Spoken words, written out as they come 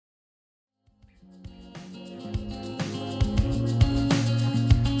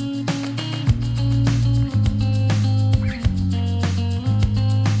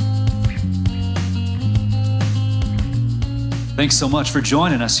Thanks so much for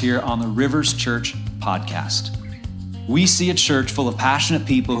joining us here on the Rivers Church podcast. We see a church full of passionate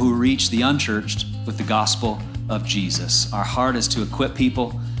people who reach the unchurched with the gospel of Jesus. Our heart is to equip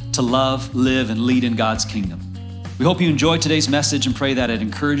people to love, live, and lead in God's kingdom. We hope you enjoyed today's message and pray that it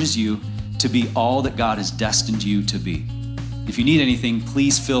encourages you to be all that God has destined you to be. If you need anything,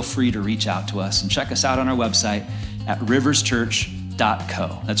 please feel free to reach out to us and check us out on our website at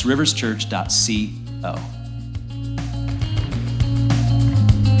riverschurch.co. That's riverschurch.co.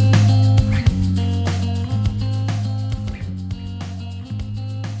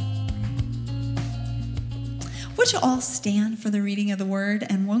 Would you all stand for the reading of the word,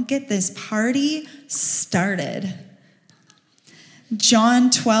 and we'll get this party started.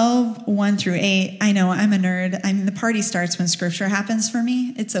 John 12, 1 through 8. I know, I'm a nerd. The party starts when scripture happens for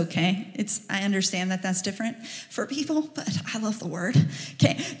me. It's okay. I understand that that's different for people, but I love the word.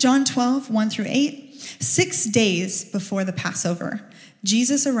 Okay, John 12, 1 through 8. 6 days before the Passover,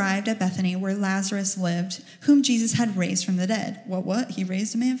 Jesus arrived at Bethany where Lazarus lived, whom Jesus had raised from the dead. What? He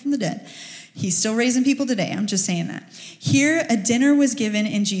raised a man from the dead. He's still raising people today. I'm just saying that. Here, a dinner was given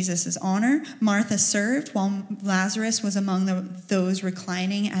in Jesus' honor. Martha served while Lazarus was among those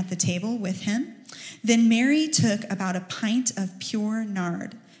reclining at the table with him. Then Mary took about a pint of pure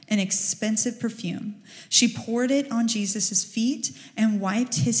nard, an expensive perfume. She poured it on Jesus' feet and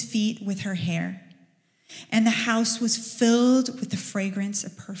wiped his feet with her hair. And the house was filled with the fragrance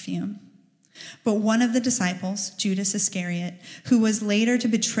of perfume. But one of the disciples, Judas Iscariot, who was later to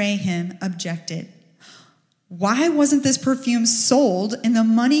betray him, objected. Why wasn't this perfume sold and the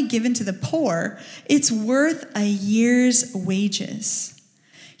money given to the poor? It's worth a year's wages.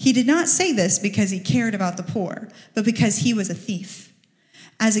 He did not say this because he cared about the poor, but because he was a thief.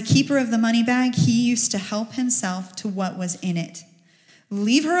 As a keeper of the money bag, he used to help himself to what was in it.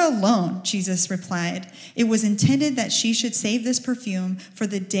 Leave her alone, Jesus replied. It was intended that she should save this perfume for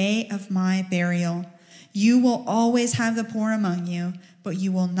the day of my burial. You will always have the poor among you, but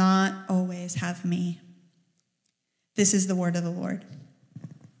you will not always have me. This is the word of the Lord.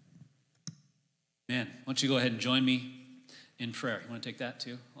 Man, why don't you go ahead and join me in prayer? You want to take that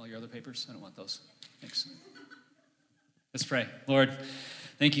too? All your other papers? I don't want those. Thanks. Let's pray. Lord,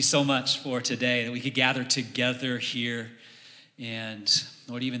 thank you so much for today that we could gather together here. And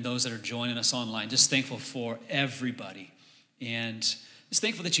Lord, even those that are joining us online, just thankful for everybody. And just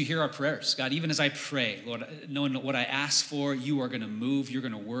thankful that you hear our prayers. God, even as I pray, Lord, knowing what I ask for, you are going to move, you're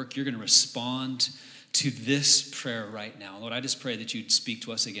going to work, you're going to respond to this prayer right now. Lord, I just pray that you'd speak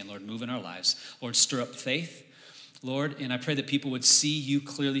to us again, Lord, move in our lives. Lord, stir up faith, Lord, and I pray that people would see you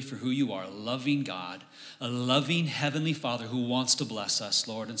clearly for who you are, a loving God, a loving Heavenly Father who wants to bless us,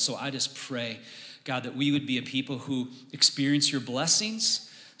 Lord. And so I just pray, God, that we would be a people who experience your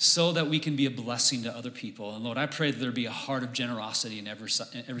blessings so that we can be a blessing to other people. And Lord, I pray that there be a heart of generosity in every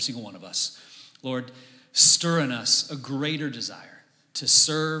single one of us. Lord, stir in us a greater desire to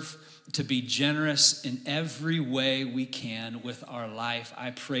serve, to be generous in every way we can with our life.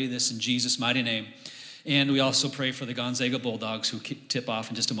 I pray this in Jesus' mighty name. And we also pray for the Gonzaga Bulldogs who tip off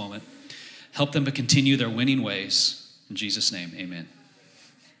in just a moment. Help them to continue their winning ways. In Jesus' name, amen.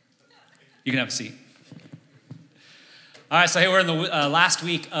 You can have a seat. All right, so hey, we're in the last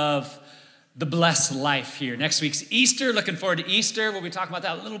week of the blessed life here. Next week's Easter. Looking forward to Easter. We'll be talking about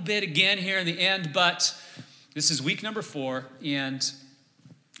that a little bit again here in the end, but this is week number 4, and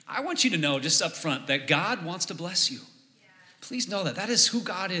I want you to know just up front that God wants to bless you. Please know that. That is who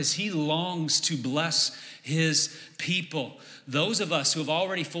God is. He longs to bless his people. Those of us who have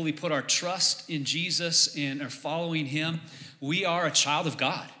already fully put our trust in Jesus and are following him, we are a child of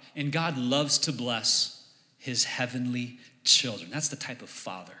God. And God loves to bless his heavenly children. That's the type of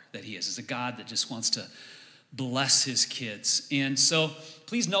father that he is. He's a God that just wants to bless his kids. And so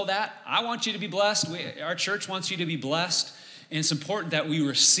please know that. I want you to be blessed. Our church wants you to be blessed. And it's important that we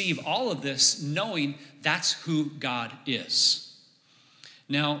receive all of this knowing that's who God is.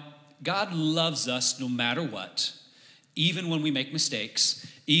 Now, God loves us no matter what, even when we make mistakes,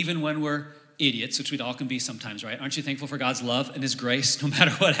 even when we're idiots, which we all can be sometimes, right? Aren't you thankful for God's love and his grace no matter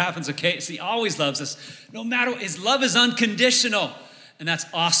what happens, okay? So he always loves us. No matter what, his love is unconditional. And that's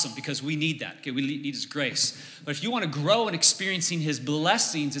awesome because we need that, okay? We need his grace. But if you want to grow in experiencing his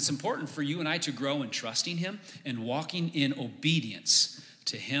blessings, it's important for you and I to grow in trusting him and walking in obedience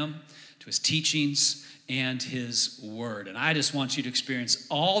to him, to his teachings, and his word. And I just want you to experience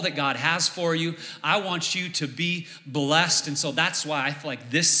all that God has for you. I want you to be blessed. And so that's why I feel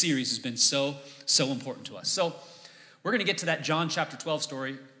like this series has been so important to us. So we're going to get to that John chapter 12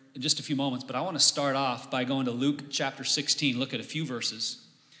 story in just a few moments, but I want to start off by going to Luke chapter 16, look at a few verses.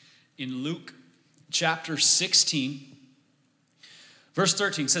 In Luke chapter 16, Verse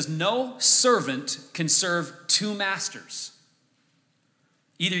 13 says, no servant can serve two masters.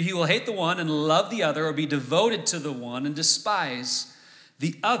 Either he will hate the one and love the other, or be devoted to the one and despise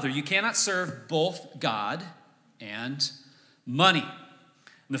the other. You cannot serve both God and money.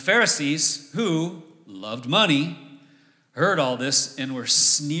 And the Pharisees, who loved money, heard all this and were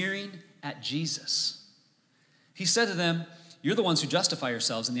sneering at Jesus. He said to them, you're the ones who justify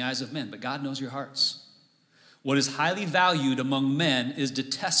yourselves in the eyes of men, but God knows your hearts. What is highly valued among men is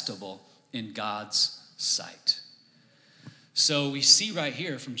detestable in God's sight. So we see right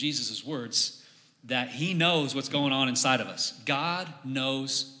here from Jesus' words that he knows what's going on inside of us. God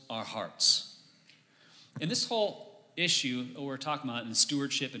knows our hearts. And this whole issue that we're talking about in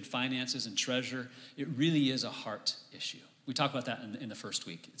stewardship and finances and treasure, it really is a heart issue. We talked about that in the first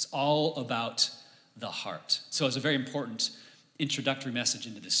week. It's all about the heart. So it's a very important introductory message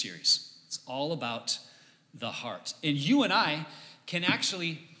into this series. It's all about the heart. And you and I can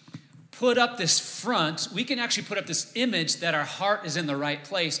actually put up this front, we can actually put up this image that our heart is in the right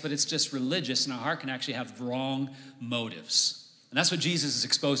place, but it's just religious, and our heart can actually have wrong motives. And that's what Jesus is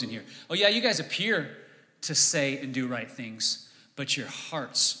exposing here. Oh yeah, you guys appear to say and do right things, but your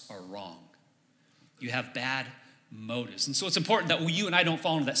hearts are wrong. You have bad motives. And so it's important that you and I don't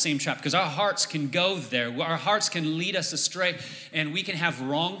fall into that same trap, because our hearts can go there. Our hearts can lead us astray, and we can have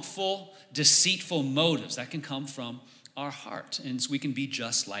wrongful, deceitful motives that can come from our heart. And so we can be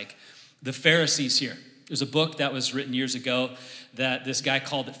just like the Pharisees here. There's a book that was written years ago that this guy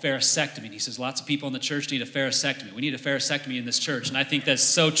called it Pharisectomy. And he says lots of people in the church need a Pharisectomy. We need a Pharisectomy in this church. And I think that's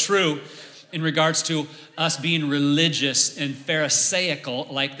so true in regards to us being religious and Pharisaical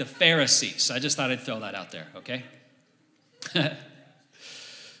like the Pharisees. So I just thought I'd throw that out there, okay?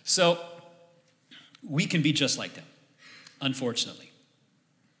 So we can be just like them, unfortunately.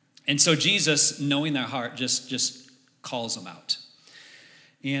 And so Jesus, knowing their heart, just calls them out.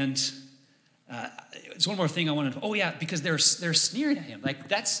 And it's one more thing I wanted to, oh yeah, because they're sneering at him.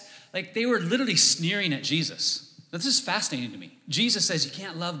 They were literally sneering at Jesus. This is fascinating to me. Jesus says you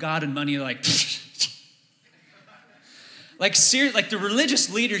can't love God and money. Like the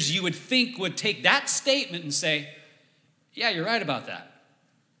religious leaders you would think would take that statement and say, yeah, you're right about that.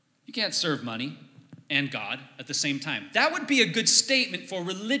 You can't serve money and God at the same time. That would be a good statement for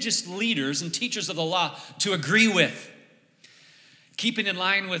religious leaders and teachers of the law to agree with. Keeping in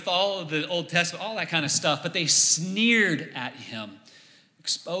line with all of the Old Testament, all that kind of stuff. But they sneered at him,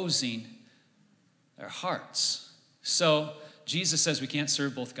 exposing their hearts. So Jesus says we can't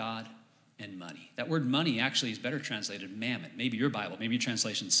serve both God and money. That word money actually is better translated mammon. Maybe your Bible, maybe your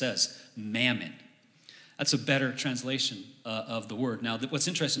translation says mammon. That's a better translation of the word. Now, what's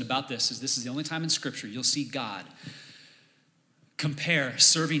interesting about this is the only time in Scripture you'll see God compare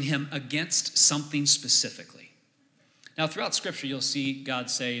serving him against something specifically. Now, throughout Scripture, you'll see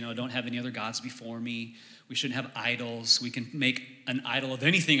God say, don't have any other gods before me. We shouldn't have idols. We can make an idol of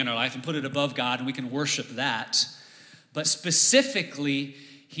anything in our life and put it above God, and we can worship that. But specifically,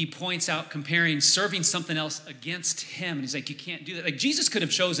 he points out comparing serving something else against him. And he's like, you can't do that. Like, Jesus could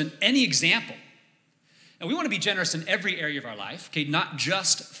have chosen any example. And we want to be generous in every area of our life, okay? Not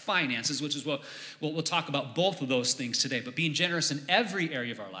just finances, which is what we'll talk about both of those things today, but being generous in every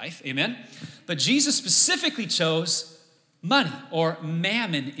area of our life, amen? But Jesus specifically chose money or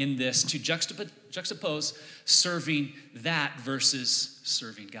mammon in this to juxtapose serving that versus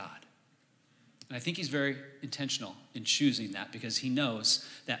serving God. And I think he's very intentional in choosing that because he knows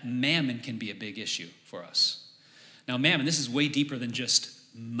that mammon can be a big issue for us. Now, mammon, this is way deeper than just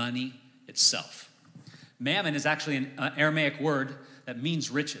money itself. Mammon is actually an Aramaic word that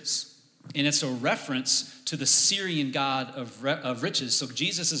means riches. And it's a reference to the Syrian god of riches. So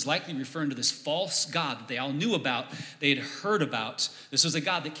Jesus is likely referring to this false god that they all knew about, they had heard about. This was a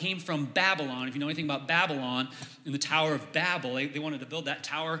god that came from Babylon. If you know anything about Babylon, in the Tower of Babel, they wanted to build that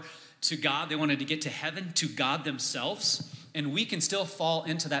tower to God. They wanted to get to heaven, to God themselves. And we can still fall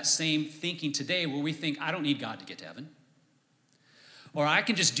into that same thinking today where we think, I don't need God to get to heaven. Or I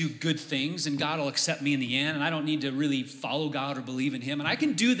can just do good things and God will accept me in the end and I don't need to really follow God or believe in him and I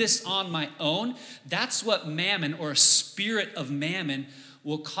can do this on my own. That's what mammon or a spirit of mammon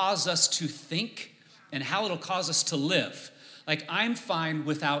will cause us to think and how it'll cause us to live. Like, I'm fine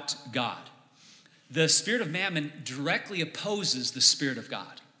without God. The spirit of mammon directly opposes the spirit of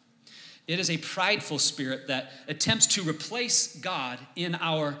God. It is a prideful spirit that attempts to replace God in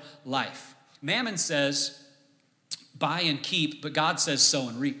our life. Mammon says, buy and keep, but God says sow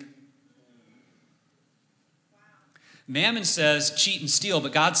and reap. Mammon says cheat and steal,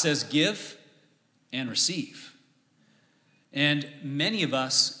 but God says give and receive. And many of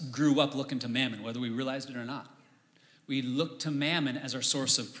us grew up looking to mammon, whether we realized it or not. We look to mammon as our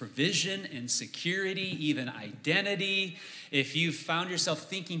source of provision and security, even identity. If you've found yourself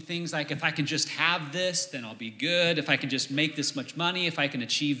thinking things like, if I can just have this, then I'll be good. If I can just make this much money, if I can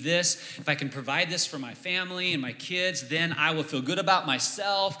achieve this, if I can provide this for my family and my kids, then I will feel good about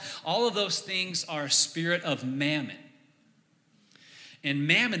myself. All of those things are a spirit of mammon. And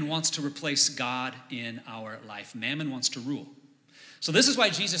mammon wants to replace God in our life. Mammon wants to rule. So this is why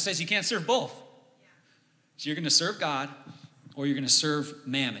Jesus says you can't serve both. So you're going to serve God or you're going to serve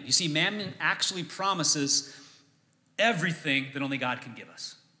mammon. You see, mammon actually promises everything that only God can give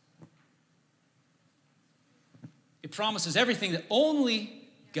us. It promises everything that only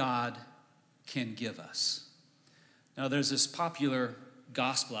God can give us. Now, there's this popular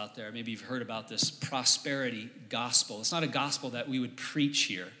gospel out there. Maybe you've heard about this prosperity gospel. It's not a gospel that we would preach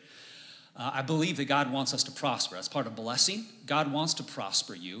here. I believe that God wants us to prosper. That's part of blessing. God wants to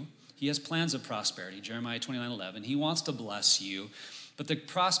prosper you. He has plans of prosperity, Jeremiah 29:11. He wants to bless you. But the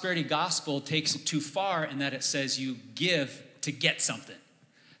prosperity gospel takes it too far in that it says you give to get something.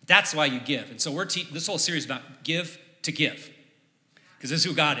 That's why you give. And so this whole series is about give to give. Because this is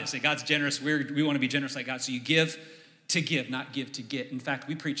who God is. That God's generous. We want to be generous like God. So you give to give, not give to get. In fact,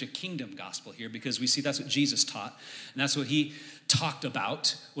 we preach a kingdom gospel here because we see that's what Jesus taught. And that's what he talked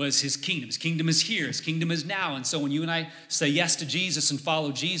about was his kingdom. His kingdom is here. His kingdom is now. And so when you and I say yes to Jesus and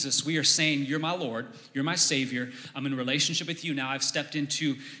follow Jesus, we are saying, you're my Lord. You're my Savior. I'm in a relationship with you now. I've stepped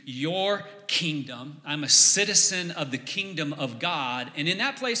into your kingdom. I'm a citizen of the kingdom of God. And in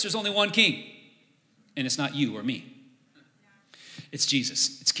that place, there's only one king. And it's not you or me. It's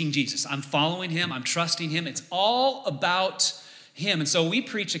Jesus. It's King Jesus. I'm following him. I'm trusting him. It's all about him. And so we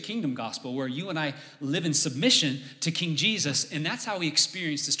preach a kingdom gospel where you and I live in submission to King Jesus, and that's how we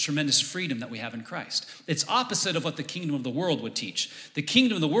experience this tremendous freedom that we have in Christ. It's opposite of what the kingdom of the world would teach. The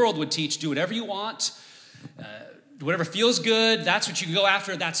kingdom of the world would teach, do whatever you want, whatever feels good, that's what you go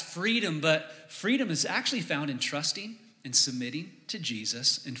after, that's freedom. But freedom is actually found in trusting and submitting to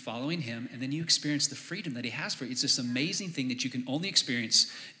Jesus and following him, and then you experience the freedom that he has for you. It's this amazing thing that you can only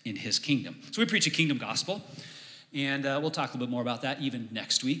experience in his kingdom. So we preach a kingdom gospel, and we'll talk a little bit more about that even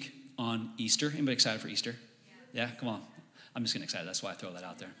next week on Easter. Anybody excited for Easter? Yeah, come on. I'm just getting excited. That's why I throw that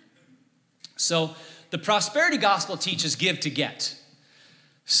out there. So the prosperity gospel teaches give to get.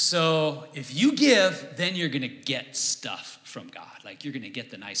 So if you give, then you're going to get stuff from God. Like you're going to get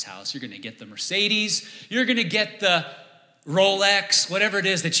the nice house. You're going to get the Mercedes. You're going to get the Rolex, whatever it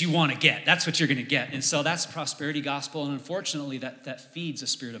is that you want to get. That's what you're going to get. And so that's prosperity gospel. And unfortunately, that feeds a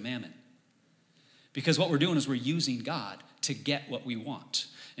spirit of mammon. Because what we're doing is we're using God to get what we want.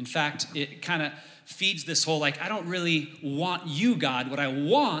 In fact, it kind of feeds this whole like, I don't really want you, God. What I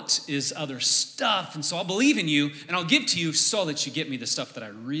want is other stuff. And so I'll believe in you and I'll give to you so that you get me the stuff that I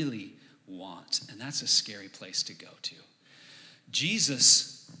really want. And that's a scary place to go to.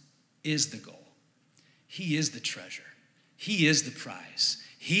 Jesus is the goal. He is the treasure. He is the prize.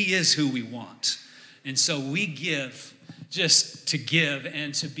 He is who we want. And so we give just to give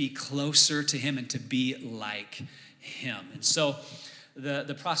and to be closer to him and to be like him. And so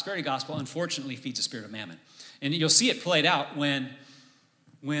the prosperity gospel, unfortunately, feeds a spirit of mammon. And you'll see it played out when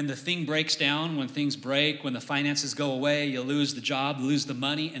the thing breaks down, when things break, when the finances go away, you lose the job, lose the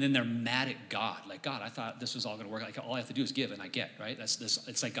money, and then they're mad at God. Like, God, I thought this was all going to work. Like, all I have to do is give, and I get, right?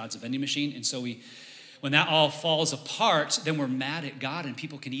 It's like God's a vending machine. And so when that all falls apart, then we're mad at God, and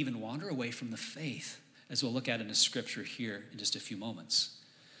people can even wander away from the faith, as we'll look at in the scripture here in just a few moments.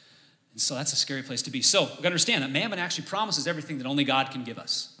 And so that's a scary place to be. So we got to understand that mammon actually promises everything that only God can give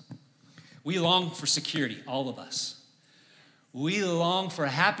us. We long for security, all of us. We long for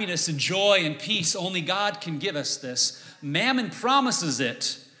happiness and joy and peace. Only God can give us this. Mammon promises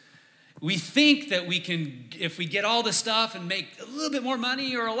it. We think that we can, if we get all this stuff and make a little bit more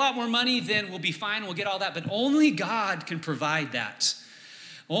money or a lot more money, then we'll be fine, we'll get all that. But only God can provide that.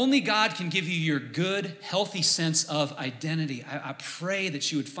 Only God can give you your good, healthy sense of identity. I pray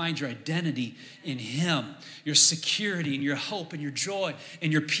that you would find your identity in him, your security and your hope and your joy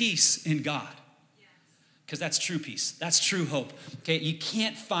and your peace in God. Because that's true peace. That's true hope. Okay, you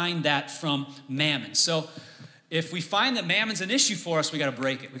can't find that from mammon. So if we find that mammon's an issue for us, we got to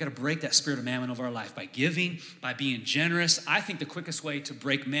break it. We got to break that spirit of mammon over our life by giving, by being generous. I think the quickest way to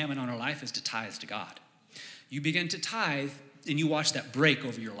break mammon on our life is to tithe to God. You begin to tithe and you watch that break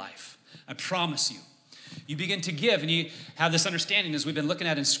over your life. I promise you. You begin to give and you have this understanding, as we've been looking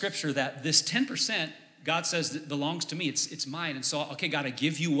at in scripture, that this 10%, God says, that belongs to me. It's mine. And so, okay, God, I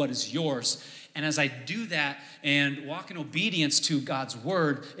give you what is yours. And as I do that and walk in obedience to God's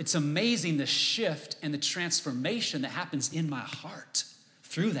word, it's amazing the shift and the transformation that happens in my heart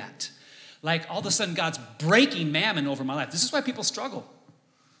through that. Like all of a sudden God's breaking mammon over my life. This is why people struggle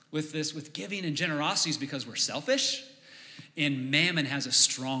with this, with giving and generosity, is because we're selfish, and mammon has a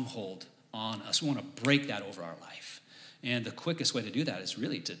stronghold on us. We want to break that over our life. And the quickest way to do that is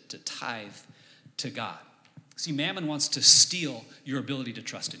really to tithe to God. See, mammon wants to steal your ability to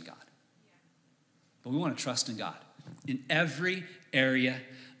trust in God. But we want to trust in God in every area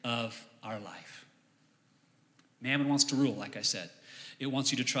of our life. Mammon wants to rule, like I said. It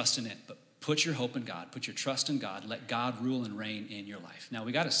wants you to trust in it, but put your hope in God. Put your trust in God. Let God rule and reign in your life. Now,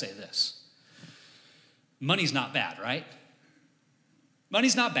 we got to say this. Money's not bad, right?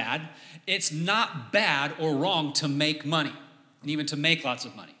 Money's not bad. It's not bad or wrong to make money, and even to make lots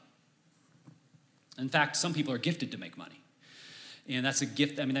of money. In fact, some people are gifted to make money. And that's a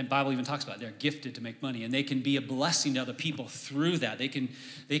gift. I mean, the Bible even talks about it. They're gifted to make money, and they can be a blessing to other people through that. They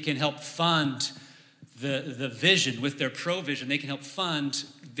can help fund the vision with their provision. They can help fund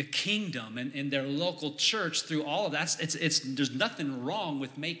the kingdom and their local church through all of that. There's nothing wrong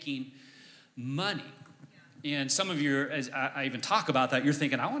with making money. And some of you, as I even talk about that, you're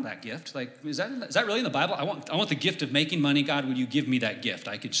thinking, I want that gift. Like, is that really in the Bible? I want the gift of making money. God, would you give me that gift?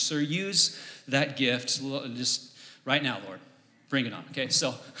 I could sure use that gift just right now, Lord. Bring it on. Okay,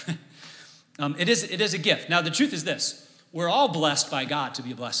 so it is a gift. Now, the truth is this. We're all blessed by God to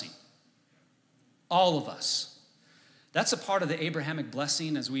be a blessing. All of us. That's a part of the Abrahamic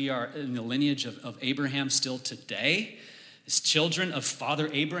blessing, as we are in the lineage of Abraham still today, as children of Father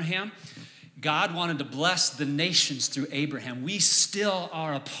Abraham. God wanted to bless the nations through Abraham. We still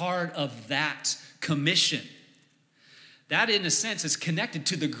are a part of that commission. That, in a sense, is connected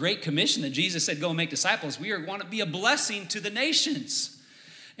to the Great Commission that Jesus said, go and make disciples. We want to be a blessing to the nations.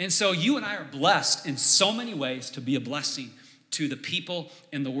 And so you and I are blessed in so many ways to be a blessing to the people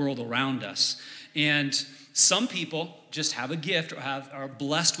in the world around us. And some people just have a gift or are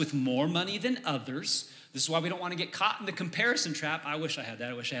blessed with more money than others. This is why we don't want to get caught in the comparison trap. I wish I had that.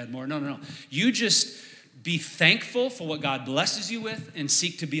 I wish I had more. No. You just be thankful for what God blesses you with and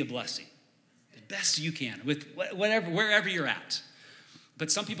seek to be a blessing as best you can with wherever you're at.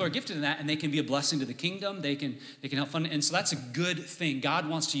 But some people are gifted in that, and they can be a blessing to the kingdom. They can help fund it. And so that's a good thing. God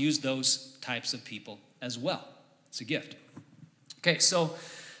wants to use those types of people as well. It's a gift. Okay, so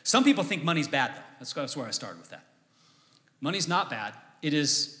some people think money's bad, though. That's where I started with that. Money's not bad. It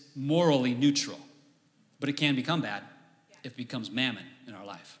is morally neutral. But it can become bad if it becomes mammon in our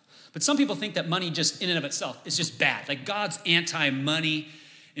life. But some people think that money just in and of itself is just bad. Like God's anti-money.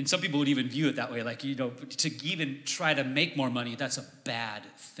 And some people would even view it that way. Like, to even try to make more money, that's a bad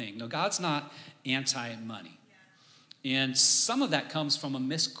thing. No, God's not anti-money. And some of that comes from a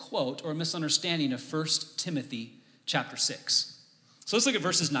misquote or a misunderstanding of 1 Timothy chapter 6. So let's look at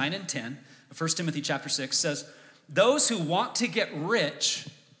verses 9 and 10 of 1 Timothy chapter 6. Says, those who want to get rich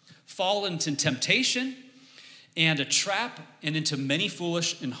fall into temptation and a trap, and into many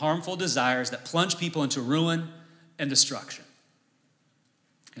foolish and harmful desires that plunge people into ruin and destruction.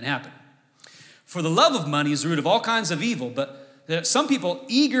 It can happen. For the love of money is the root of all kinds of evil, but some people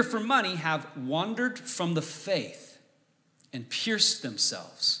eager for money have wandered from the faith and pierced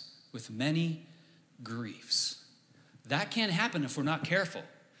themselves with many griefs. That can happen if we're not careful.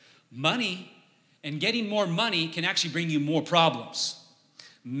 Money and getting more money can actually bring you more problems,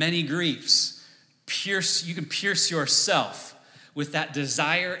 many griefs. You can pierce yourself with that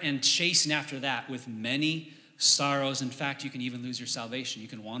desire and chasing after that with many sorrows. In fact, you can even lose your salvation. You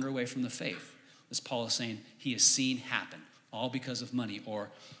can wander away from the faith, as Paul is saying he has seen happen, all because of money or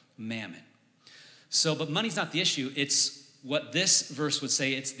mammon. So, but money's not the issue. It's what this verse would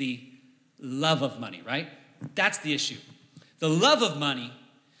say. It's the love of money, right? That's the issue. The love of money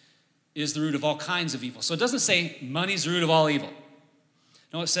is the root of all kinds of evil. So it doesn't say money's the root of all evil.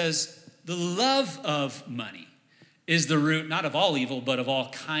 No, it says the love of money is the root, not of all evil, but of all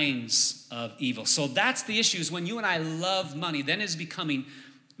kinds of evil. So that's the issue, is when you and I love money, then it's becoming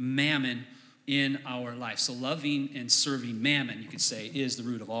mammon in our life. So loving and serving mammon, you could say, is the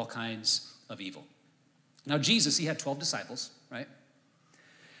root of all kinds of evil. Now Jesus, he had 12 disciples, right?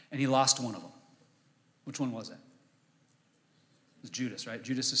 And he lost one of them. Which one was it? It was Judas, right?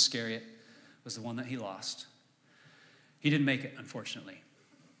 Judas Iscariot was the one that he lost. He didn't make it, unfortunately.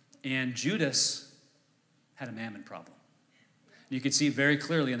 And Judas had a mammon problem. You can see very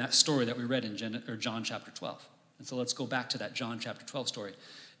clearly in that story that we read in John chapter 12. And so let's go back to that John chapter 12 story,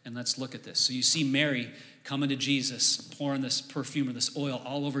 and let's look at this. So you see Mary coming to Jesus, pouring this perfume or this oil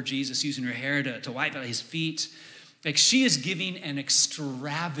all over Jesus, using her hair to wipe out his feet. Like, she is giving an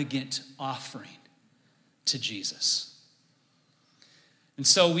extravagant offering to Jesus. And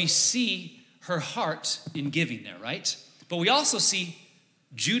so we see her heart in giving there, right? But we also see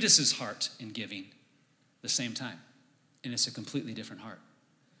Judas's heart in giving the same time. And it's a completely different heart.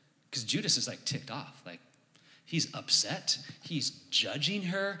 Because Judas is like ticked off. Like, he's upset. He's judging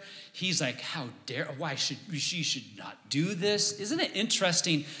her. He's like, how dare, she should not do this. Isn't it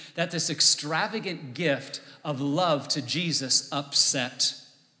interesting that this extravagant gift of love to Jesus upset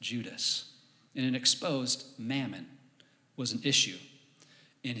Judas? And it exposed mammon was an issue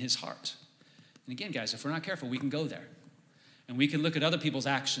in his heart. And again, guys, if we're not careful, we can go there. And we can look at other people's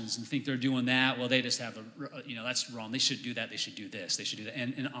actions and think they're doing that. Well, they just have, that's wrong. They should do that. They should do this. They should do that.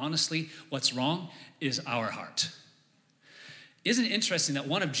 And honestly, what's wrong is our heart. Isn't it interesting that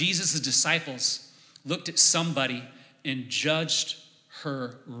one of Jesus' disciples looked at somebody and judged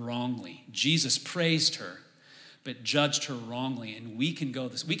her wrongly? Jesus praised her, but judged her wrongly. And we can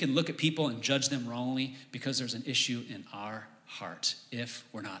look at people and judge them wrongly because there's an issue in our heart if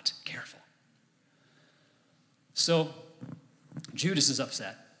we're not careful. So Judas is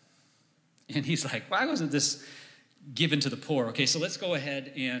upset. And he's like, why wasn't this given to the poor? Okay, so let's go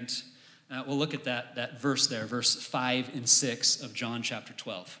ahead and we'll look at that verse there, verse 5 and 6 of John chapter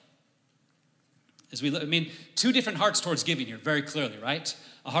 12. As we look, two different hearts towards giving here, very clearly, right?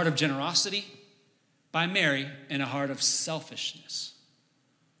 A heart of generosity by Mary and a heart of selfishness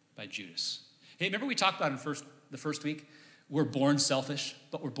by Judas. Hey, remember we talked about in the first week? We're born selfish,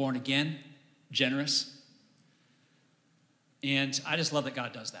 but we're born again generous. And I just love that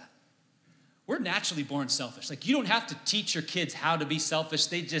God does that. We're naturally born selfish. Like, you don't have to teach your kids how to be selfish.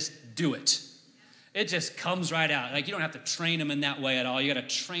 They just do it. It just comes right out. Like, you don't have to train them in that way at all. You got to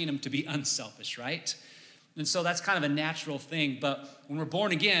train them to be unselfish, right? And so that's kind of a natural thing. But when we're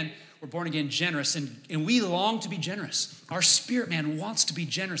born again generous, and we long to be generous. Our spirit man wants to be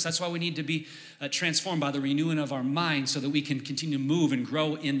generous. That's why we need to be transformed by the renewing of our mind so that we can continue to move and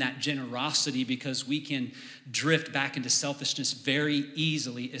grow in that generosity, because we can drift back into selfishness very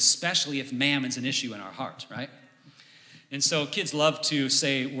easily, especially if mammon's an issue in our heart, right? And so kids love to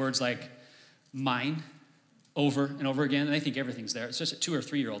say words like mine over and over again, and they think everything's theirs. It's just a 2 or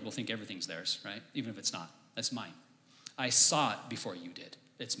 3-year-old will think everything's theirs, right? Even if it's not. That's mine. I saw it before you did.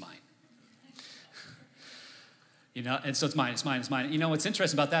 It's mine. And so it's mine, it's mine, it's mine. What's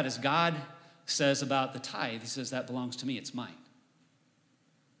interesting about that is God says about the tithe, he says that belongs to me, it's mine.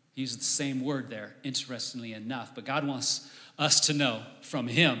 He uses the same word there, interestingly enough. But God wants us to know from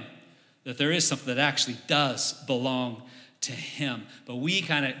him that there is something that actually does belong to him. But we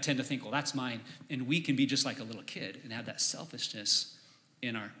kind of tend to think, well, that's mine. And we can be just like a little kid and have that selfishness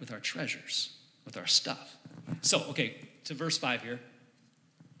with our treasures, with our stuff. So, okay, to verse 5 here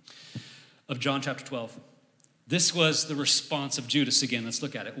of John chapter 12. This was the response of Judas again. Let's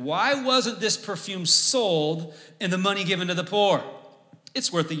look at it. Why wasn't this perfume sold and the money given to the poor?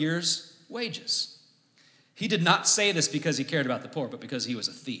 It's worth a year's wages. He did not say this because he cared about the poor, but because he was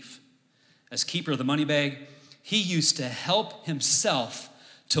a thief. As keeper of the money bag, he used to help himself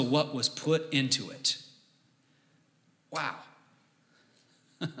to what was put into it. Wow.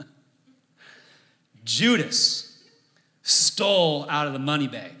 Judas stole out of the money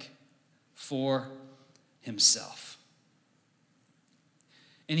bag for himself.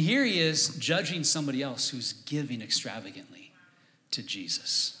 And here he is judging somebody else who's giving extravagantly to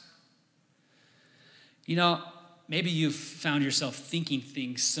Jesus. Maybe you've found yourself thinking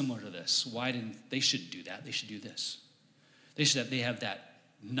things similar to this. They shouldn't do that. They should do this. They have that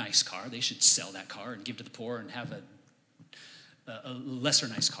nice car. They should sell that car and give to the poor and have a lesser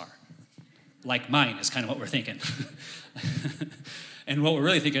nice car. Like mine is kind of what we're thinking. And what we're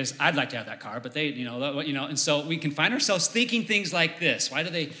really thinking is, I'd like to have that car, but and so we can find ourselves thinking things like this. Why do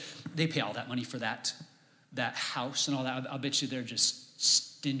they pay all that money for that house and all that? I'll bet you they're just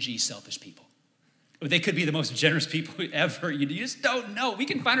stingy, selfish people. Or they could be the most generous people ever. You just don't know. We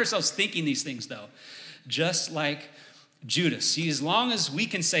can find ourselves thinking these things, though, just like Judas. See, as long as we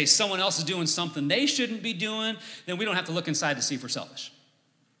can say someone else is doing something they shouldn't be doing, then we don't have to look inside to see if we're selfish.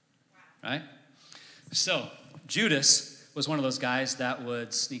 Right? So, Judas was one of those guys that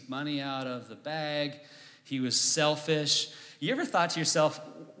would sneak money out of the bag. He was selfish. You ever thought to yourself,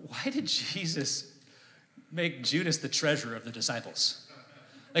 why did Jesus make Judas the treasurer of the disciples?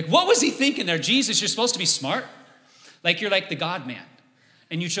 Like, what was he thinking there? Jesus, you're supposed to be smart. Like, you're like the God man.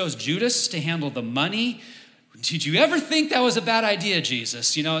 And you chose Judas to handle the money. Did you ever think that was a bad idea,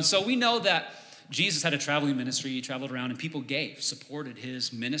 Jesus? And so we know that Jesus had a traveling ministry. He traveled around and people supported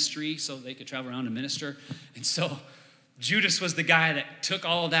his ministry so they could travel around and minister. And so Judas was the guy that took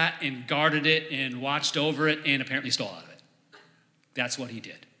all of that and guarded it and watched over it and apparently stole out of it. That's what he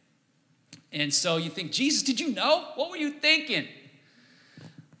did. And so you think, Jesus, did you know? What were you thinking?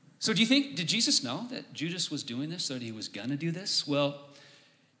 So did Jesus know that Judas was doing this, or that he was going to do this? Well,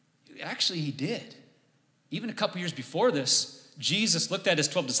 Actually, he did. Even a couple years before this, Jesus looked at his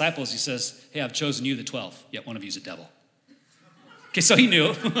 12 disciples. He says, hey, I've chosen you, the 12, yet one of you is a devil. Okay, so he knew.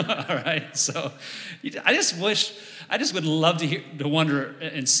 All right, so I just would love to wonder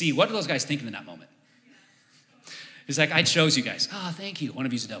and see, what are those guys thinking in that moment? He's like, I chose you guys. Oh, thank you. One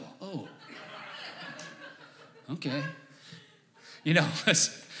of you's a devil. Oh. Okay. You know,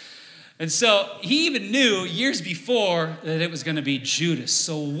 and so he even knew years before that it was going to be Judas.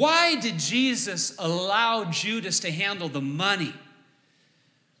 So why did Jesus allow Judas to handle the money?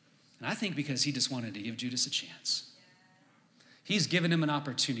 And I think because he just wanted to give Judas a chance. He's given him an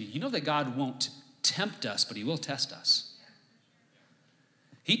opportunity. You know that God won't tempt us, but he will test us.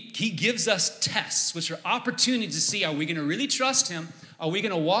 He gives us tests, which are opportunities to see, are we going to really trust him? Are we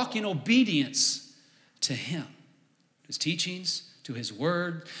going to walk in obedience to him? His teachings, to his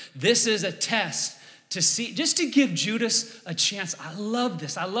word. This is a test to see, just to give Judas a chance. I love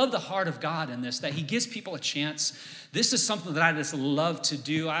this. I love the heart of God in this, that he gives people a chance. This is something that I just love to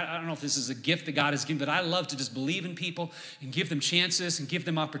do. I don't know if this is a gift that God has given, but I love to just believe in people and give them chances and give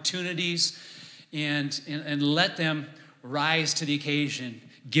them opportunities and let them rise to the occasion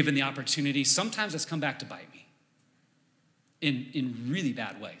given the opportunity. Sometimes it's come back to bite me in really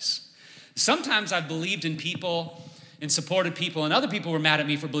bad ways. Sometimes I've believed in people and supported people, and other people were mad at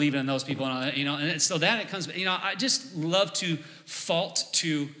me for believing in those people, and so then it comes, I just love to fault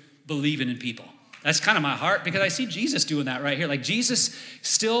to believing in people. That's kind of my heart, because I see Jesus doing that right here. Like, Jesus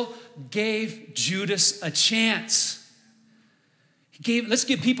still gave Judas a chance. Let's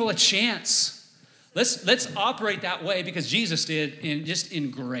give people a chance. Let's operate that way, because Jesus did in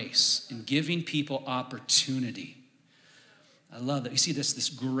grace, in giving people opportunity. I love that. You see this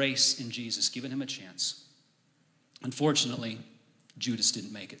grace in Jesus, giving him a chance. Unfortunately, Judas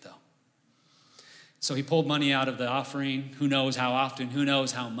didn't make it, though. So he pulled money out of the offering. Who knows how often, who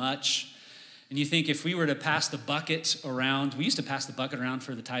knows how much. And you think, if we were to pass the bucket around, we used to pass the bucket around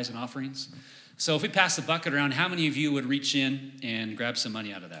for the tithes and offerings. So if we pass the bucket around, how many of you would reach in and grab some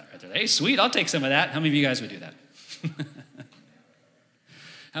money out of that right there? Hey, sweet, I'll take some of that. How many of you guys would do that?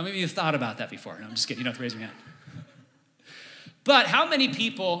 How many of you have thought about that before? No, I'm just kidding. You don't have to raise your hand. But how many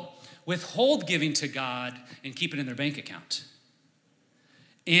people withhold giving to God and keep it in their bank account?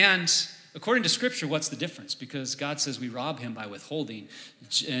 And according to Scripture, what's the difference? Because God says we rob him by withholding,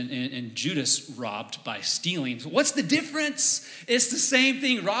 and Judas robbed by stealing. So what's the difference? It's the same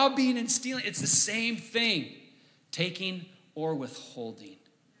thing. Robbing and stealing, it's the same thing. Taking or withholding.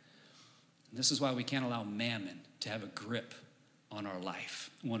 And this is why we can't allow mammon to have a grip on our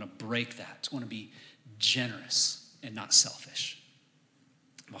life. We want to break that. We want to be generous and not selfish.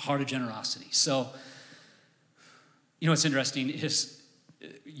 A heart of generosity. So, what's interesting is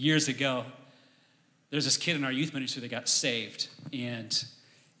years ago, there's this kid in our youth ministry that got saved, and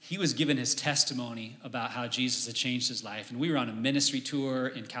he was given his testimony about how Jesus had changed his life. And we were on a ministry tour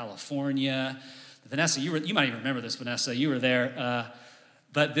in California. Vanessa, you might even remember this, Vanessa. You were there.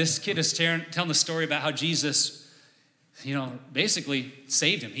 But this kid is telling the story about how Jesus, basically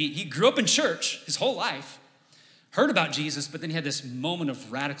saved him. He grew up in church his whole life, heard about Jesus, but then he had this moment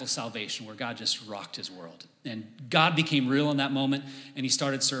of radical salvation where God just rocked his world. And God became real in that moment, and he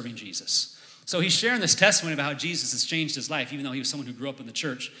started serving Jesus. So he's sharing this testimony about how Jesus has changed his life, even though he was someone who grew up in the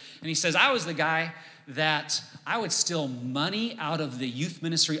church. And he says, I was the guy that I would steal money out of the youth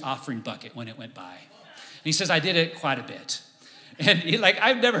ministry offering bucket when it went by. And he says, I did it quite a bit. And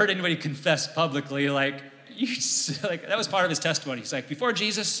I've never heard anybody confess publicly, that was part of his testimony. He's like, before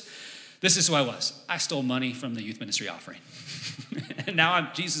Jesus, this is who I was. I stole money from the youth ministry offering. And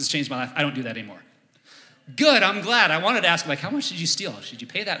now Jesus has changed my life. I don't do that anymore. Good, I'm glad. I wanted to ask, how much did you steal? Should you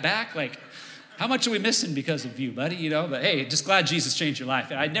pay that back? How much are we missing because of you, buddy? But hey, just glad Jesus changed your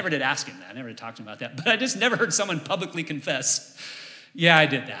life. I never did ask him that. I never did talk to him about that. But I just never heard someone publicly confess, yeah, I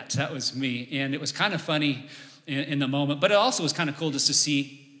did that. That was me. And it was kind of funny in the moment. But it also was kind of cool just to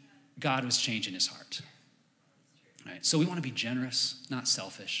see God was changing his heart. Right? So we want to be generous, not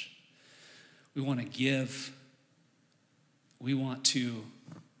selfish. We want to give. We want to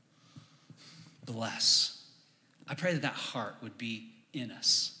bless. I pray that heart would be in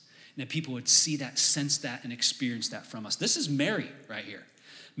us, and that people would see that, sense that, and experience that from us. This is Mary right here.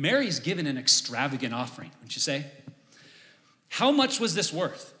 Mary's given an extravagant offering, wouldn't you say? How much was this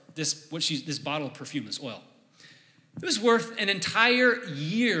worth? This bottle of perfume, this oil. It was worth an entire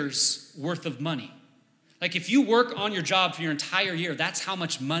year's worth of money. If you work on your job for your entire year, that's how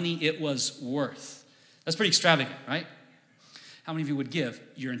much money it was worth. That's pretty extravagant, right? How many of you would give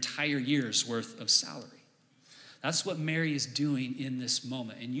your entire year's worth of salary? That's what Mary is doing in this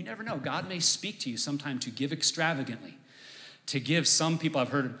moment. And you never know. God may speak to you sometime to give extravagantly. To give some people, I've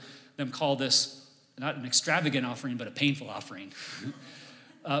heard them call this not an extravagant offering, but a painful offering.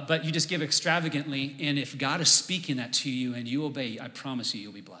 But you just give extravagantly, and if God is speaking that to you and you obey, I promise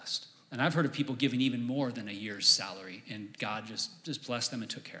you'll be blessed. And I've heard of people giving even more than a year's salary, and God just blessed them and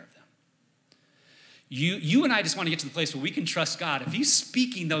took care of them. You and I just want to get to the place where we can trust God. If he's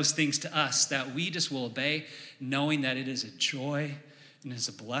speaking those things to us, that we just will obey, knowing that it is a joy and it's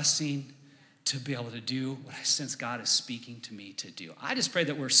a blessing to be able to do what I sense God is speaking to me to do. I just pray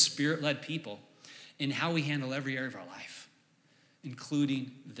that we're spirit-led people in how we handle every area of our life,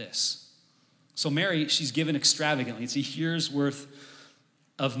 including this. So Mary, she's given extravagantly. It's a year's worth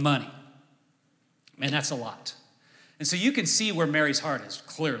of money. Man, that's a lot. And so you can see where Mary's heart is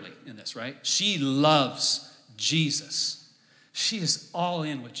clearly in this, right? She loves Jesus. She is all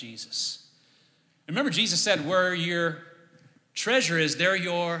in with Jesus. Remember, Jesus said, where your treasure is, there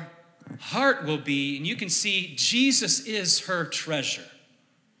your heart will be. And you can see Jesus is her treasure.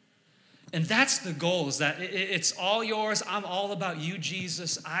 And that's the goal, is that it's all yours. I'm all about you,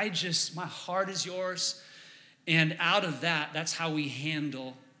 Jesus. My heart is yours. And out of that, that's how we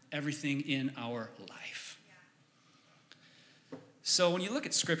handle everything in our life. So when you look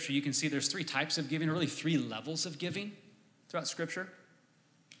at Scripture, you can see there's 3 types of giving, or really 3 levels of giving throughout Scripture.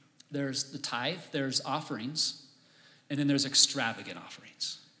 There's the tithe, there's offerings, and then there's extravagant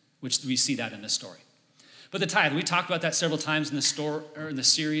offerings, which we see that in this story. But the tithe, we talked about that several times in the story, or in the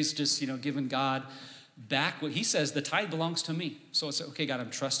series, just giving God back what he says. The tithe belongs to me. So it's okay, God,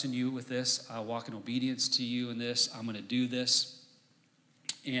 I'm trusting you with this. I'll walk in obedience to you in this. I'm going to do this.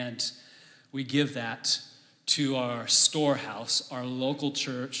 And we give that to our storehouse, our local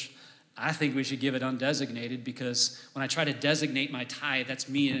church. I think we should give it undesignated, because when I try to designate my tithe, that's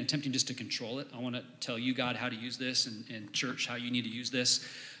me attempting just to control it. I want to tell you, God, how to use this, and church, how you need to use this.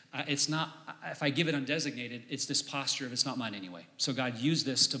 It's not, if I give it undesignated, it's this posture of it's not mine anyway. So God, use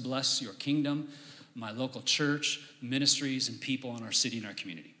this to bless your kingdom, my local church, ministries, and people in our city and our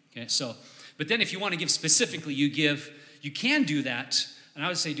community. Okay, so, but then if you want to give specifically, you can do that. And I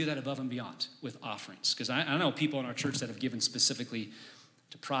would say do that above and beyond with offerings. Because I know people in our church that have given specifically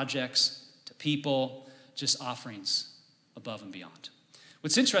to projects, to people, just offerings above and beyond.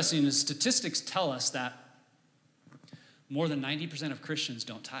 What's interesting is statistics tell us that more than 90% of Christians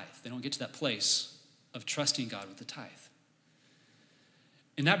don't tithe. They don't get to that place of trusting God with the tithe.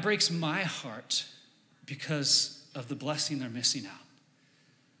 And that breaks my heart because of the blessing they're missing out.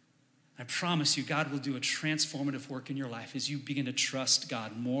 I promise you, God will do a transformative work in your life as you begin to trust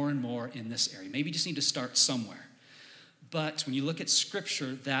God more and more in this area. Maybe you just need to start somewhere. But when you look at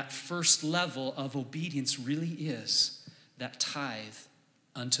Scripture, that first level of obedience really is that tithe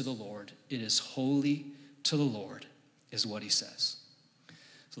unto the Lord. It is holy to the Lord, is what he says.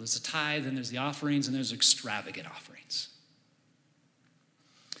 So there's a tithe, and there's the offerings, and there's extravagant offerings.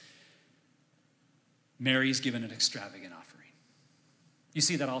 Mary's given an extravagant offering. You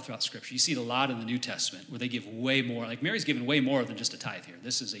see that all throughout Scripture. You see it a lot in the New Testament where they give way more. Like Mary's given way more than just a tithe here.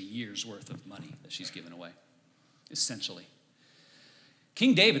 This is a year's worth of money that she's given away, essentially.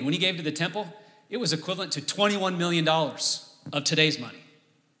 King David, when he gave to the temple, it was equivalent to $21 million of today's money.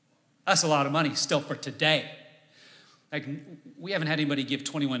 That's a lot of money still for today. Like, we haven't had anybody give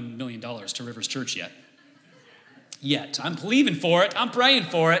 $21 million to Rivers Church yet. I'm believing for it. I'm praying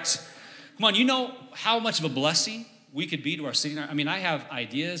for it. Come on, you know how much of a blessing we could be to our city. I mean, I have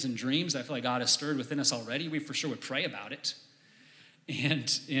ideas and dreams that I feel like God has stirred within us already. We for sure would pray about it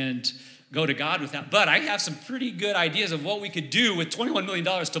and go to God with that. But I have some pretty good ideas of what we could do with $21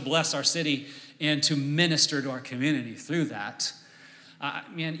 million to bless our city and to minister to our community through that.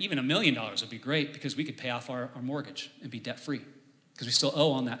 Man, even $1 million would be great, because we could pay off our mortgage and be debt-free, because we still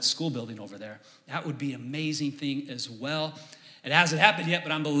owe on that school building over there. That would be an amazing thing as well. It hasn't happened yet,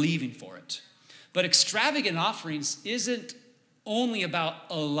 but I'm believing for it. But extravagant offerings isn't only about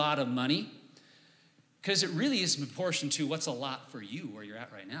a lot of money, because it really is in proportion to what's a lot for you where you're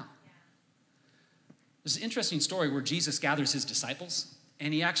at right now. There's an interesting story where Jesus gathers his disciples,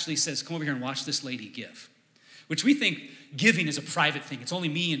 and he actually says, come over here and watch this lady give, which we think giving is a private thing. It's only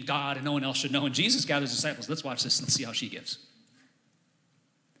me and God, and no one else should know. And Jesus gathers his disciples. Let's watch this and see how she gives.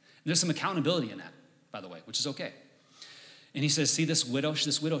 And there's some accountability in that, by the way, which is okay. And he says, see this widow,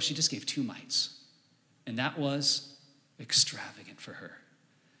 she just gave 2 mites. And that was extravagant for her.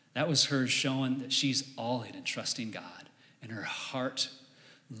 That was her showing that she's all in and trusting God. And her heart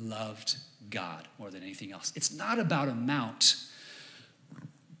loved God more than anything else. It's not about amount,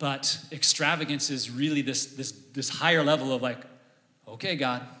 but extravagance is really this higher level of like, okay,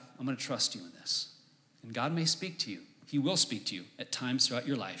 God, I'm going to trust you in this. And God may speak to you. He will speak to you at times throughout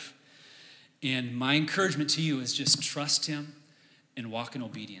your life. And my encouragement to you is just trust him and walk in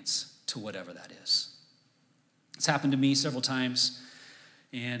obedience to whatever that is. It's happened to me several times,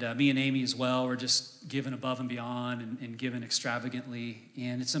 and me and Amy as well. We're just giving above and beyond and giving extravagantly,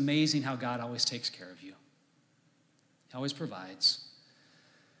 and it's amazing how God always takes care of you. He always provides.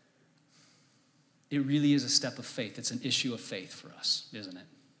 It really is a step of faith. It's an issue of faith for us, isn't it?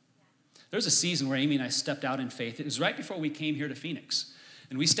 There's a season where Amy and I stepped out in faith. It was right before we came here to Phoenix,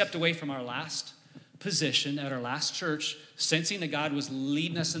 and we stepped away from our last position at our last church, sensing that God was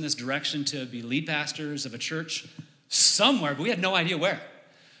leading us in this direction to be lead pastors of a church somewhere, but we had no idea where.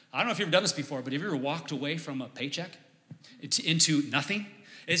 I don't know if you've ever done this before, but have you ever walked away from a paycheck into nothing?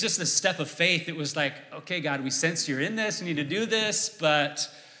 It's just this step of faith. It was like, okay, God, we sense you're in this, you need to do this, but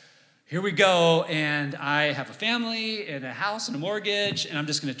here we go, and I have a family and a house and a mortgage, and I'm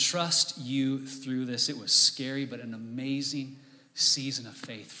just going to trust you through this. It was scary, but an amazing season of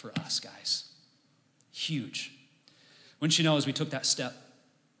faith for us, guys. Huge. Wouldn't you know, as we took that step,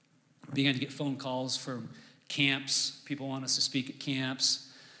 we began to get phone calls from camps. People want us to speak at camps.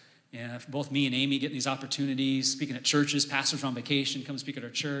 And both me and Amy getting these opportunities, speaking at churches, pastors on vacation, come speak at our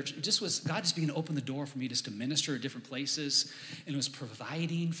church. It just was, God just began to open the door for me just to minister at different places. And it was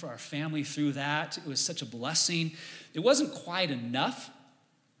providing for our family through that. It was such a blessing. It wasn't quite enough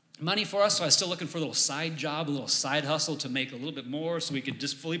money for us, so I was still looking for a little side job, a little side hustle to make a little bit more so we could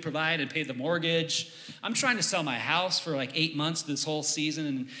just fully provide and pay the mortgage. I'm trying to sell my house for like 8 months this whole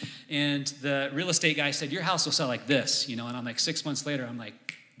season, and the real estate guy said, your house will sell like this, and I'm like 6 months later, I'm like,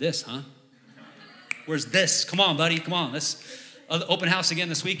 this, huh? Where's this? Come on, buddy, come on, let's open house again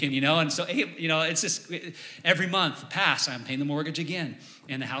this weekend, and so, it's just every month pass, I'm paying the mortgage again,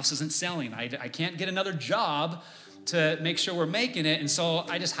 and the house isn't selling. I can't get another job to make sure we're making it. And so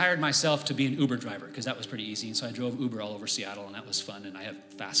I just hired myself to be an Uber driver because that was pretty easy. And so I drove Uber all over Seattle, and that was fun. And I have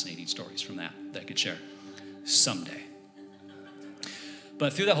fascinating stories from that I could share someday.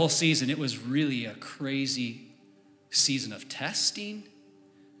 But through that whole season, it was really a crazy season of testing,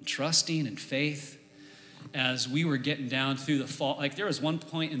 and trusting, and faith as we were getting down through the fall. Like there was one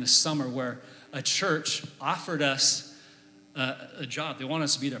point in the summer where a church offered us a job. They wanted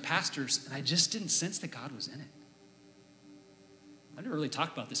us to be their pastors, and I just didn't sense that God was in it. I've never really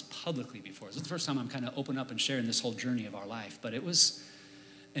talked about this publicly before. It's the first time I'm kind of open up and sharing this whole journey of our life, but it was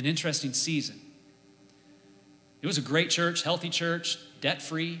an interesting season. It was a great church, healthy church,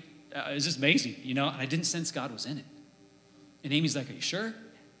 debt-free. It was just amazing, and I didn't sense God was in it. And Amy's like, are you sure?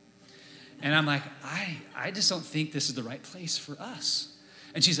 And I'm like, I just don't think this is the right place for us.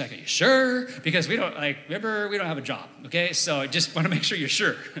 And she's like, are you sure? Because we don't have a job, okay? So I just want to make sure you're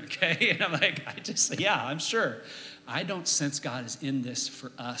sure, okay? And I'm like, yeah, I'm sure. I don't sense God is in this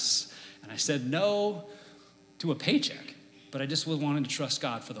for us. And I said no to a paycheck, but I just wanted to trust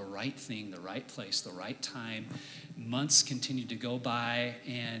God for the right thing, the right place, the right time. Months continued to go by,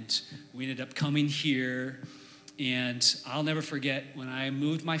 and we ended up coming here. And I'll never forget when I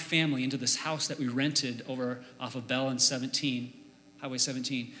moved my family into this house that we rented over off of Bell and Highway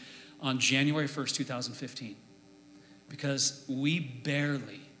 17, on January 1st, 2015, because we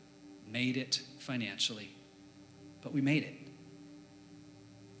barely made it financially. But we made it.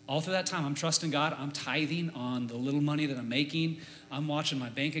 All through that time, I'm trusting God. I'm tithing on the little money that I'm making. I'm watching my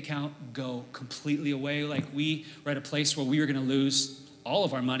bank account go completely away. Like we were at a place where we were going to lose all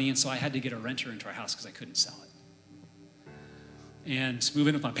of our money, and so I had to get a renter into our house because I couldn't sell it. And move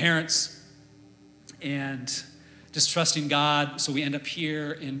in with my parents, and just trusting God. So we end up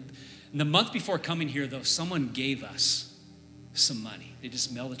here. And the month before coming here, though, someone gave us some money. They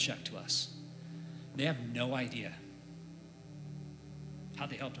just mailed a check to us. They have no idea how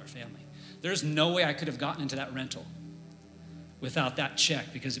they helped our family. There's no way I could have gotten into that rental without that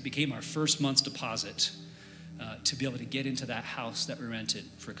check, because it became our first month's deposit to be able to get into that house that we rented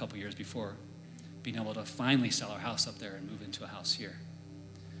for a couple years before being able to finally sell our house up there and move into a house here.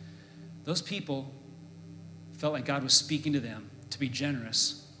 Those people felt like God was speaking to them to be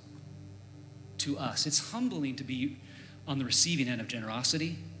generous to us. It's humbling to be on the receiving end of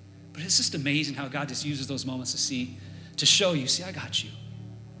generosity, but it's just amazing how God just uses those moments to show you, see, I got you.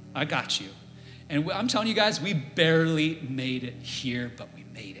 I got you. And I'm telling you guys, we barely made it here, but we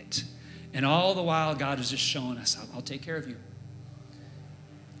made it. And all the while, God is just showing us, I'll take care of you.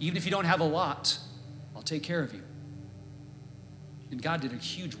 Even if you don't have a lot, I'll take care of you. And God did a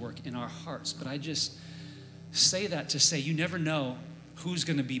huge work in our hearts. But I just say that to say you never know who's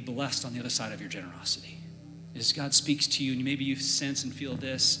going to be blessed on the other side of your generosity. As God speaks to you, and maybe you sense and feel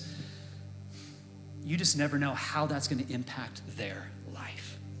this, you just never know how that's going to impact their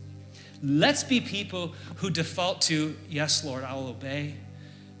life. Let's be people who default to, yes, Lord, I'll obey,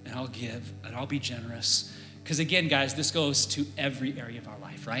 and I'll give, and I'll be generous, Because again, guys, this goes to every area of our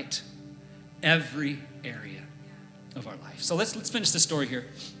life, right? Every area of our life. So let's finish the story here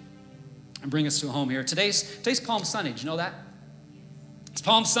and bring us to a home here. Today's Palm Sunday. Did you know that? It's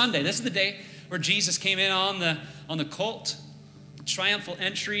Palm Sunday. This is the day where Jesus came in on the colt, triumphal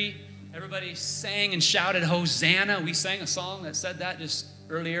entry. Everybody sang and shouted, Hosanna. We sang a song that said that just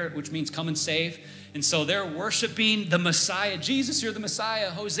earlier, which means come and save. And so they're worshiping the Messiah. Jesus, you're the Messiah.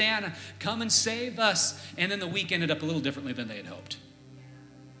 Hosanna, come and save us. And then the week ended up a little differently than they had hoped.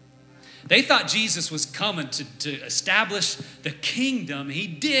 They thought Jesus was coming to establish the kingdom. He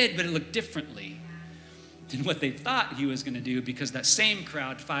did, but it looked differently than what they thought he was going to do, because that same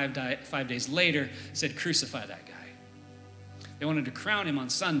crowd 5 days later said, crucify that guy. They wanted to crown him on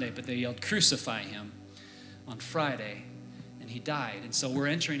Sunday, but they yelled, crucify him on Friday, and he died. And so we're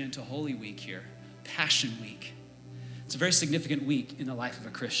entering into Holy Week here, Passion Week. It's a very significant week in the life of a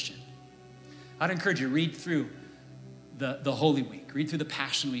Christian. I'd encourage you to read through the Holy Week, read through the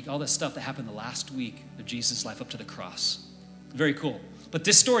Passion Week, all the stuff that happened the last week of Jesus' life up to the cross. Very cool. But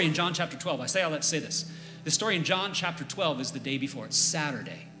this story in John chapter 12, I say all that to say this. The story in John chapter 12 is the day before. It's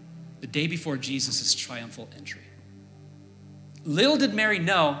Saturday, the day before Jesus' triumphal entry. Little did Mary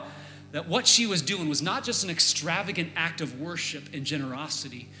know that what she was doing was not just an extravagant act of worship and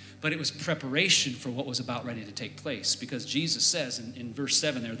generosity, but it was preparation for what was about ready to take place, because Jesus says in verse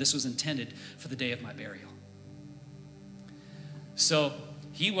 7 there, this was intended for the day of my burial. So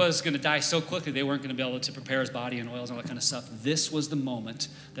he was going to die so quickly they weren't going to be able to prepare his body and oils and all that kind of stuff. This was the moment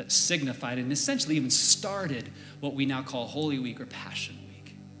that signified and essentially even started what we now call Holy Week or Passion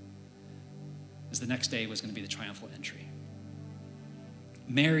Week. As the next day was going to be the triumphal entry.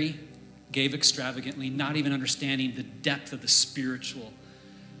 Mary gave extravagantly, not even understanding the depth of the spiritual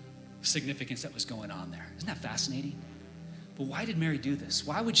significance that was going on there. Isn't that fascinating? But why did Mary do this?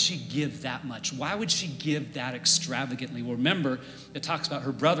 Why would she give that much? Why would she give that extravagantly? Well, remember, it talks about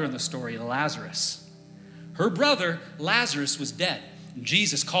her brother in the story, Lazarus. Her brother, Lazarus, was dead, and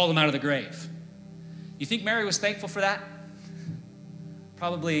Jesus called him out of the grave. You think Mary was thankful for that?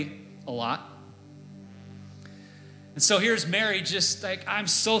 Probably a lot. And so here's Mary just like, I'm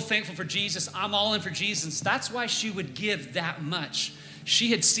so thankful for Jesus. I'm all in for Jesus. That's why she would give that much.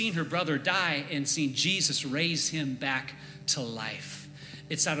 She had seen her brother die and seen Jesus raise him back to life.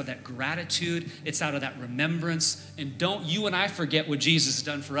 It's out of that gratitude. It's out of that remembrance. And don't you and I forget what Jesus has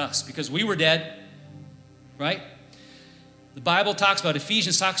done for us, because we were dead, right? The Bible talks about,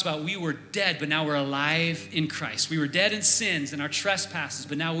 Ephesians talks about, we were dead, but now we're alive in Christ. We were dead in sins and our trespasses,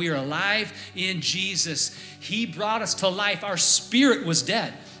 but now we are alive in Jesus. He brought us to life. Our spirit was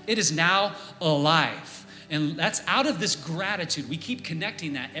dead. It is now alive. And that's out of this gratitude. We keep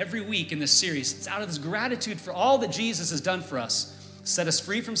connecting that every week in this series. It's out of this gratitude for all that Jesus has done for us. Set us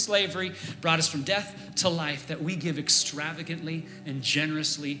free from slavery, brought us from death to life, that we give extravagantly and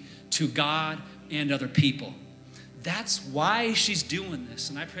generously to God and other people. That's why she's doing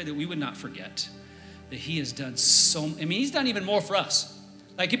this. And I pray that we would not forget that he has done he's done even more for us.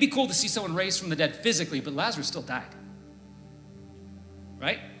 Like, it'd be cool to see someone raised from the dead physically, but Lazarus still died.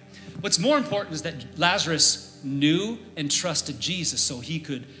 Right? What's more important is that Lazarus knew and trusted Jesus so he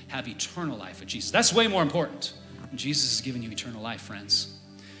could have eternal life with Jesus. That's way more important. And Jesus has given you eternal life, friends.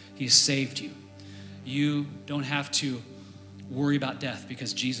 He has saved you. You don't have to worry about death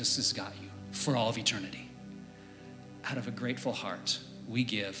because Jesus has got you for all of eternity. Out of a grateful heart, we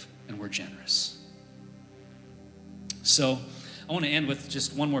give and we're generous. So I want to end with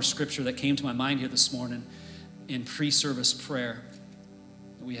just one more scripture that came to my mind here this morning in pre-service prayer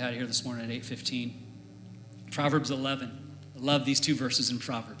that we had here this morning at 8:15. Proverbs 11. I love these two verses in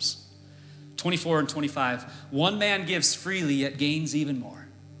Proverbs. 24 and 25. One man gives freely, yet gains even more.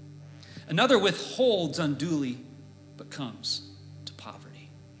 Another withholds unduly, but comes to poverty.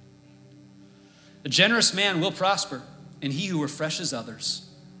 A generous man will prosper, and he who refreshes others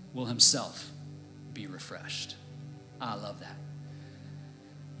will himself be refreshed. I love that.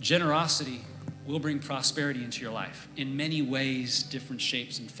 Generosity will bring prosperity into your life in many ways, different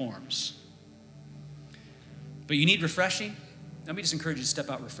shapes and forms. But you need refreshing. Let me just encourage you to step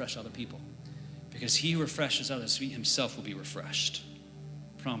out and refresh other people, because he who refreshes others, he himself will be refreshed.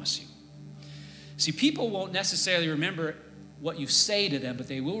 I promise you. See, people won't necessarily remember what you say to them, but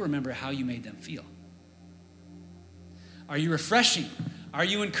they will remember how you made them feel. Are you refreshing? Are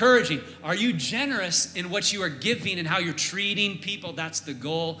you encouraging? Are you generous in what you are giving and how you're treating people? That's the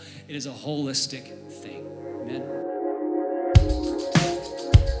goal. It is a holistic thing. Amen.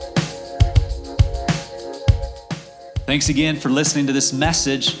 Thanks again for listening to this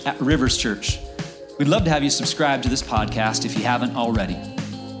message at Rivers Church. We'd love to have you subscribe to this podcast if you haven't already.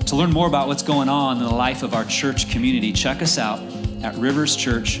 To learn more about what's going on in the life of our church community, check us out at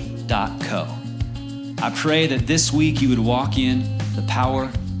riverschurch.co. I pray that this week you would walk in the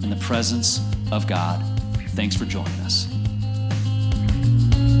power and the presence of God. Thanks for joining us.